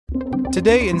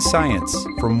Today in Science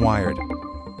from Wired.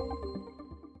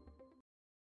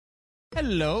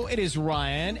 Hello, it is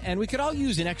Ryan, and we could all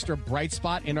use an extra bright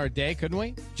spot in our day, couldn't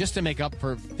we? Just to make up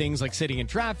for things like sitting in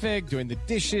traffic, doing the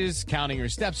dishes, counting your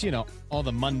steps, all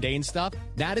the mundane stuff.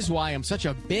 That is why I'm such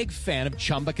a big fan of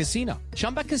Chumba Casino.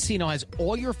 Chumba Casino has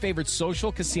all your favorite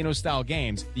social casino-style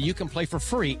games that you can play for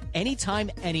free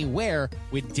anytime, anywhere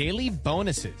with daily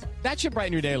bonuses. That should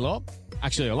brighten your day a little.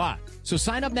 Actually, a lot. So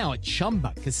sign up now at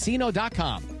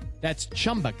ChumbaCasino.com. That's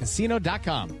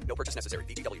ChumbaCasino.com. No purchase necessary.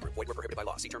 VGW Group. Void where prohibited by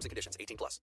law. See terms and conditions.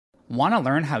 18+. Want to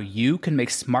learn how you can make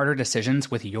smarter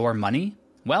decisions with your money?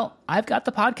 Well, I've got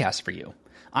the podcast for you.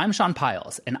 I'm Sean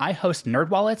Piles, and I host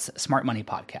NerdWallet's Smart Money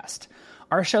Podcast.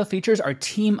 Our show features our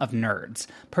team of nerds,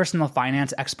 personal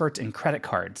finance experts in credit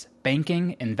cards,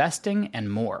 banking, investing,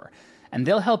 and more. And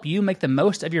they'll help you make the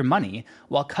most of your money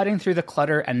while cutting through the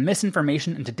clutter and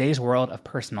misinformation in today's world of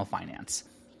personal finance.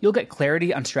 You'll get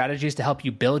clarity on strategies to help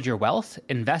you build your wealth,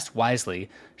 invest wisely,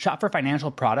 shop for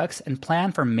financial products, and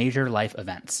plan for major life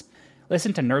events.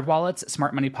 Listen to NerdWallet's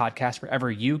Smart Money Podcast wherever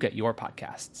you get your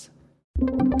podcasts.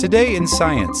 Today in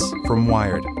Science from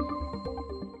Wired.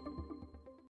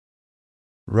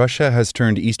 Russia has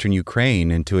turned eastern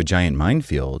Ukraine into a giant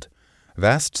minefield.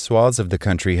 Vast swaths of the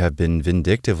country have been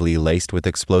vindictively laced with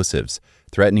explosives,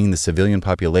 threatening the civilian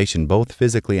population both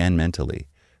physically and mentally.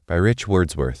 By Rich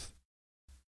Wordsworth.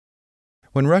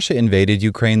 When Russia invaded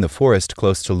Ukraine, the forest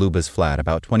close to Luba's Flat,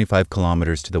 about 25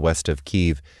 kilometers to the west of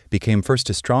Kyiv, became first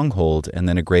a stronghold and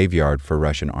then a graveyard for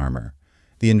Russian armor.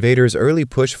 The invaders' early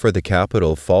push for the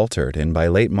capital faltered, and by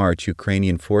late March,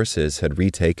 Ukrainian forces had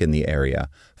retaken the area,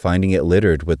 finding it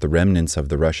littered with the remnants of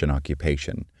the Russian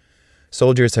occupation.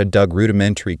 Soldiers had dug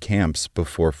rudimentary camps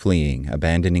before fleeing,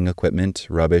 abandoning equipment,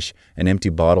 rubbish, and empty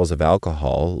bottles of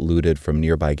alcohol looted from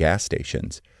nearby gas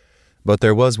stations. But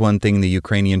there was one thing the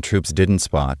Ukrainian troops didn't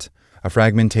spot: a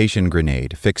fragmentation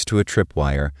grenade fixed to a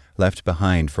tripwire left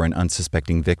behind for an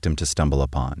unsuspecting victim to stumble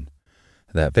upon.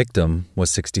 That victim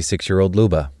was 66-year-old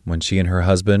Luba when she and her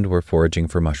husband were foraging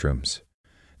for mushrooms.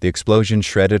 The explosion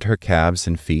shredded her calves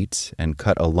and feet and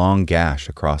cut a long gash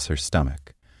across her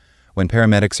stomach. When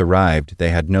paramedics arrived,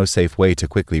 they had no safe way to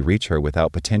quickly reach her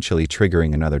without potentially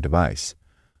triggering another device.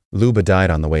 Luba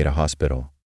died on the way to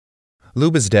hospital.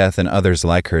 Luba's death and others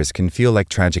like hers can feel like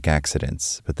tragic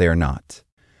accidents, but they are not.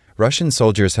 Russian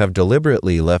soldiers have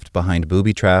deliberately left behind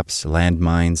booby traps,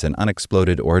 landmines, and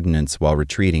unexploded ordnance while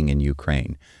retreating in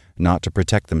Ukraine, not to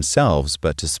protect themselves,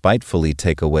 but to spitefully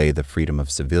take away the freedom of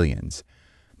civilians.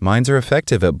 Mines are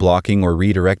effective at blocking or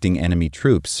redirecting enemy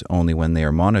troops only when they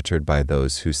are monitored by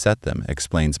those who set them,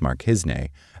 explains Mark Hisney,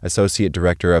 Associate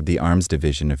Director of the Arms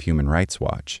Division of Human Rights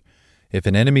Watch. If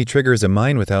an enemy triggers a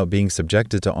mine without being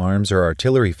subjected to arms or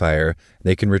artillery fire,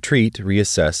 they can retreat,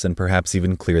 reassess, and perhaps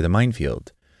even clear the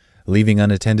minefield. Leaving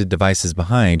unattended devices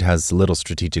behind has little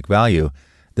strategic value.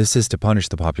 This is to punish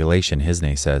the population,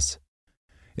 Hisney says.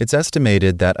 It's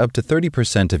estimated that up to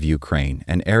 30% of Ukraine,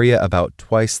 an area about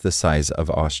twice the size of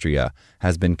Austria,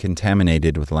 has been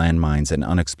contaminated with landmines and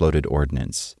unexploded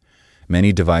ordnance.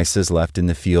 Many devices left in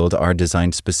the field are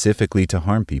designed specifically to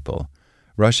harm people.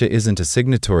 Russia isn't a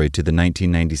signatory to the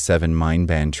 1997 mine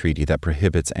ban treaty that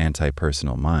prohibits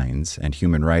anti-personnel mines, and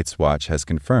Human Rights Watch has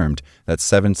confirmed that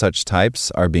 7 such types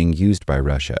are being used by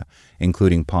Russia,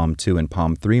 including Palm 2 and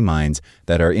Palm 3 mines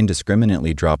that are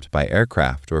indiscriminately dropped by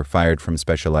aircraft or fired from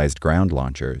specialized ground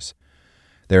launchers.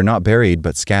 They're not buried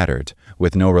but scattered,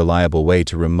 with no reliable way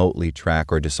to remotely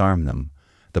track or disarm them.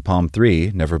 The Palm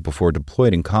 3, never before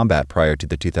deployed in combat prior to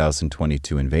the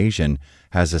 2022 invasion,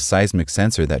 has a seismic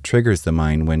sensor that triggers the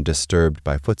mine when disturbed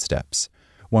by footsteps.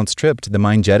 Once tripped, the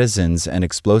mine jettisons an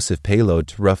explosive payload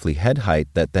to roughly head height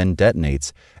that then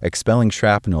detonates, expelling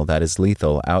shrapnel that is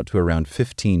lethal out to around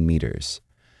 15 meters.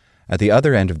 At the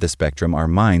other end of the spectrum are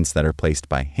mines that are placed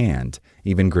by hand,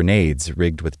 even grenades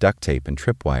rigged with duct tape and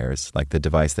tripwires, like the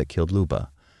device that killed Luba.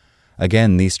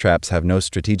 Again, these traps have no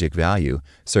strategic value,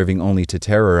 serving only to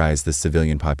terrorize the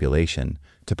civilian population,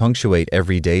 to punctuate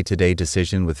every day-to-day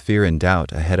decision with fear and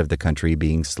doubt ahead of the country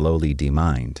being slowly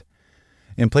demined.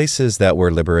 In places that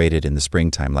were liberated in the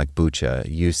springtime, like Bucha,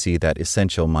 you see that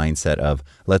essential mindset of,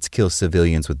 let's kill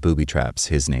civilians with booby traps,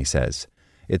 Hisney says.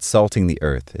 It's salting the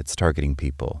earth, it's targeting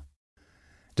people.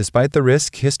 Despite the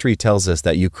risk, history tells us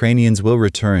that Ukrainians will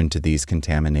return to these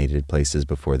contaminated places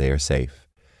before they are safe.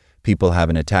 People have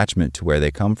an attachment to where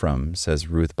they come from, says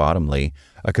Ruth Bottomley,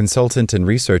 a consultant and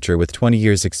researcher with 20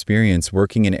 years' experience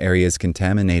working in areas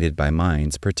contaminated by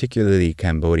mines, particularly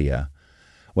Cambodia.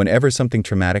 Whenever something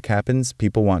traumatic happens,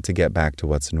 people want to get back to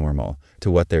what's normal, to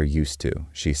what they're used to,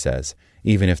 she says,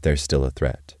 even if there's still a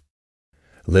threat.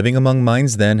 Living among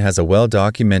mines, then, has a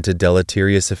well-documented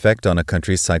deleterious effect on a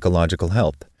country's psychological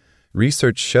health.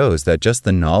 Research shows that just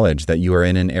the knowledge that you are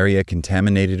in an area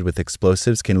contaminated with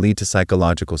explosives can lead to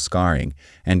psychological scarring,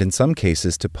 and in some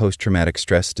cases to post-traumatic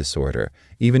stress disorder,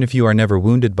 even if you are never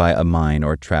wounded by a mine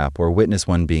or trap or witness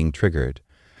one being triggered.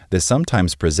 This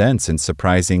sometimes presents in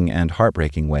surprising and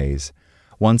heartbreaking ways.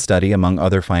 One study, among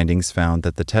other findings, found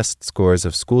that the test scores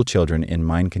of school children in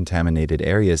mine-contaminated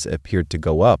areas appeared to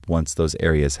go up once those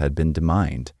areas had been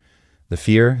demined. The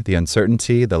fear, the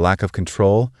uncertainty, the lack of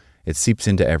control, it seeps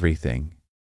into everything.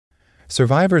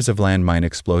 Survivors of landmine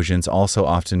explosions also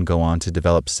often go on to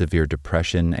develop severe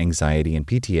depression, anxiety, and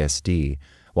PTSD,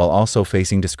 while also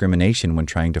facing discrimination when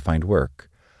trying to find work.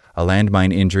 A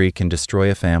landmine injury can destroy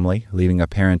a family, leaving a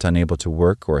parent unable to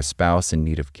work or a spouse in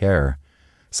need of care.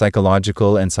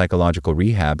 Psychological and psychological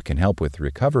rehab can help with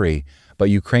recovery, but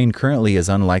Ukraine currently is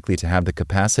unlikely to have the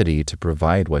capacity to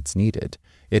provide what's needed.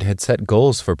 It had set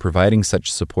goals for providing such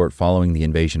support following the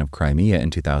invasion of Crimea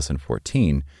in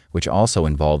 2014, which also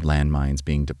involved landmines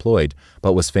being deployed,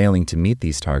 but was failing to meet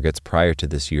these targets prior to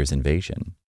this year's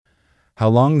invasion. How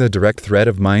long the direct threat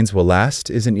of mines will last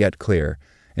isn't yet clear.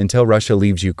 Until Russia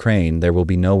leaves Ukraine, there will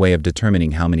be no way of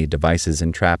determining how many devices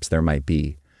and traps there might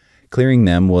be. Clearing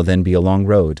them will then be a long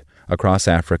road. Across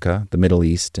Africa, the Middle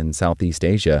East, and Southeast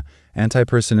Asia,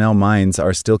 anti-personnel mines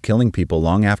are still killing people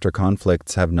long after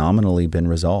conflicts have nominally been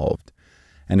resolved.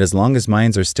 And as long as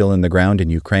mines are still in the ground in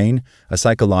Ukraine, a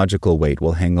psychological weight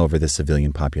will hang over the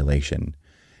civilian population.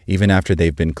 Even after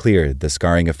they've been cleared, the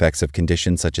scarring effects of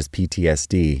conditions such as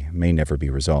PTSD may never be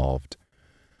resolved.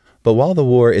 But while the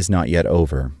war is not yet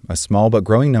over, a small but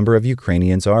growing number of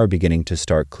Ukrainians are beginning to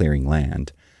start clearing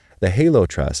land. The Halo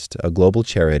Trust, a global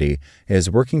charity, is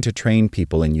working to train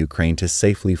people in Ukraine to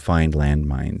safely find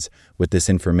landmines, with this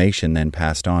information then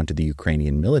passed on to the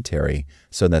Ukrainian military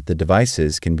so that the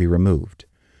devices can be removed.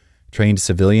 Trained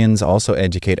civilians also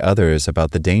educate others about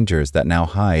the dangers that now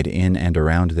hide in and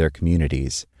around their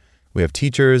communities. We have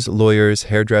teachers, lawyers,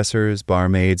 hairdressers,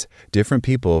 barmaids, different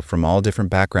people from all different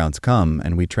backgrounds come,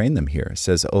 and we train them here,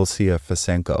 says Olsia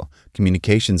Fasenko,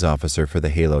 communications officer for the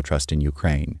Halo Trust in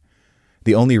Ukraine.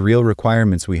 The only real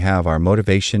requirements we have are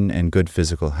motivation and good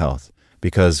physical health,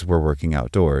 because we're working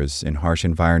outdoors, in harsh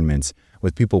environments,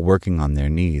 with people working on their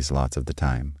knees lots of the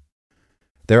time.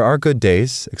 There are good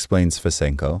days, explains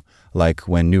Fasenko, like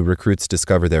when new recruits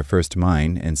discover their first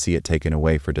mine and see it taken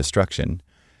away for destruction.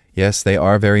 Yes, they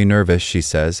are very nervous, she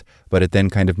says, but it then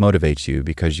kind of motivates you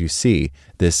because you see,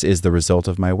 this is the result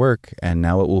of my work, and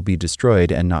now it will be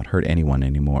destroyed and not hurt anyone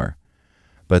anymore.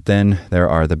 But then there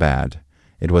are the bad.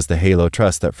 It was the Halo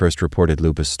Trust that first reported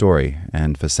Luba's story,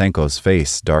 and Fasenko's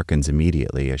face darkens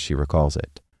immediately as she recalls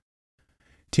it.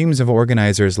 Teams of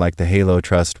organizers like the Halo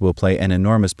Trust will play an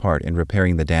enormous part in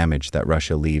repairing the damage that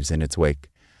Russia leaves in its wake,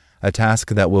 a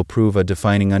task that will prove a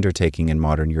defining undertaking in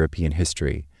modern European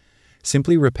history.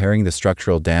 Simply repairing the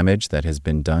structural damage that has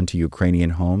been done to Ukrainian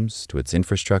homes, to its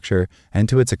infrastructure, and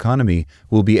to its economy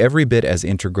will be every bit as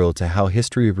integral to how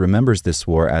history remembers this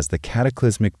war as the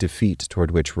cataclysmic defeat toward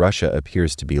which Russia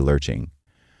appears to be lurching.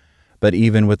 But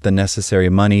even with the necessary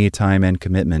money, time, and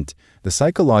commitment, the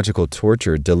psychological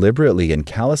torture deliberately and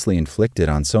callously inflicted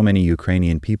on so many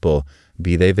Ukrainian people,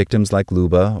 be they victims like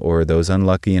Luba or those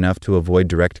unlucky enough to avoid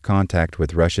direct contact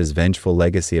with Russia's vengeful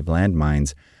legacy of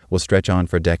landmines, will stretch on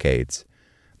for decades.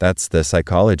 That's the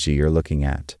psychology you're looking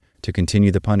at. To continue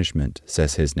the punishment,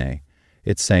 says Hisne.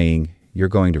 It's saying, you're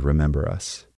going to remember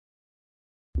us.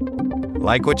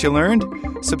 Like what you learned?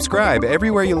 Subscribe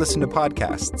everywhere you listen to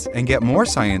podcasts and get more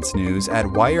science news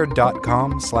at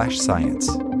wired.com/science.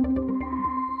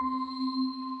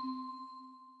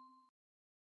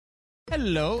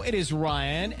 Hello, it is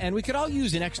Ryan, and we could all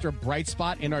use an extra bright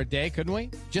spot in our day, couldn't we?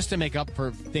 Just to make up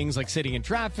for things like sitting in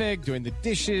traffic, doing the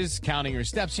dishes, counting your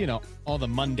steps, all the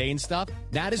mundane stuff.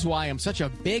 That is why I'm such a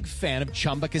big fan of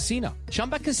Chumba Casino.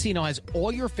 Chumba Casino has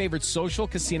all your favorite social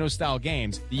casino-style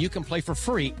games that you can play for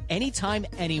free anytime,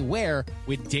 anywhere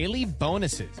with daily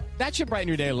bonuses. That should brighten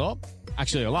your day a little.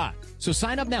 Actually, a lot. So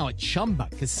sign up now at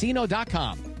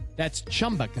ChumbaCasino.com. That's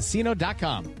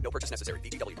ChumbaCasino.com. No purchase necessary.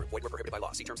 VGW Group. Void where prohibited by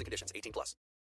law. See terms and conditions. 18+.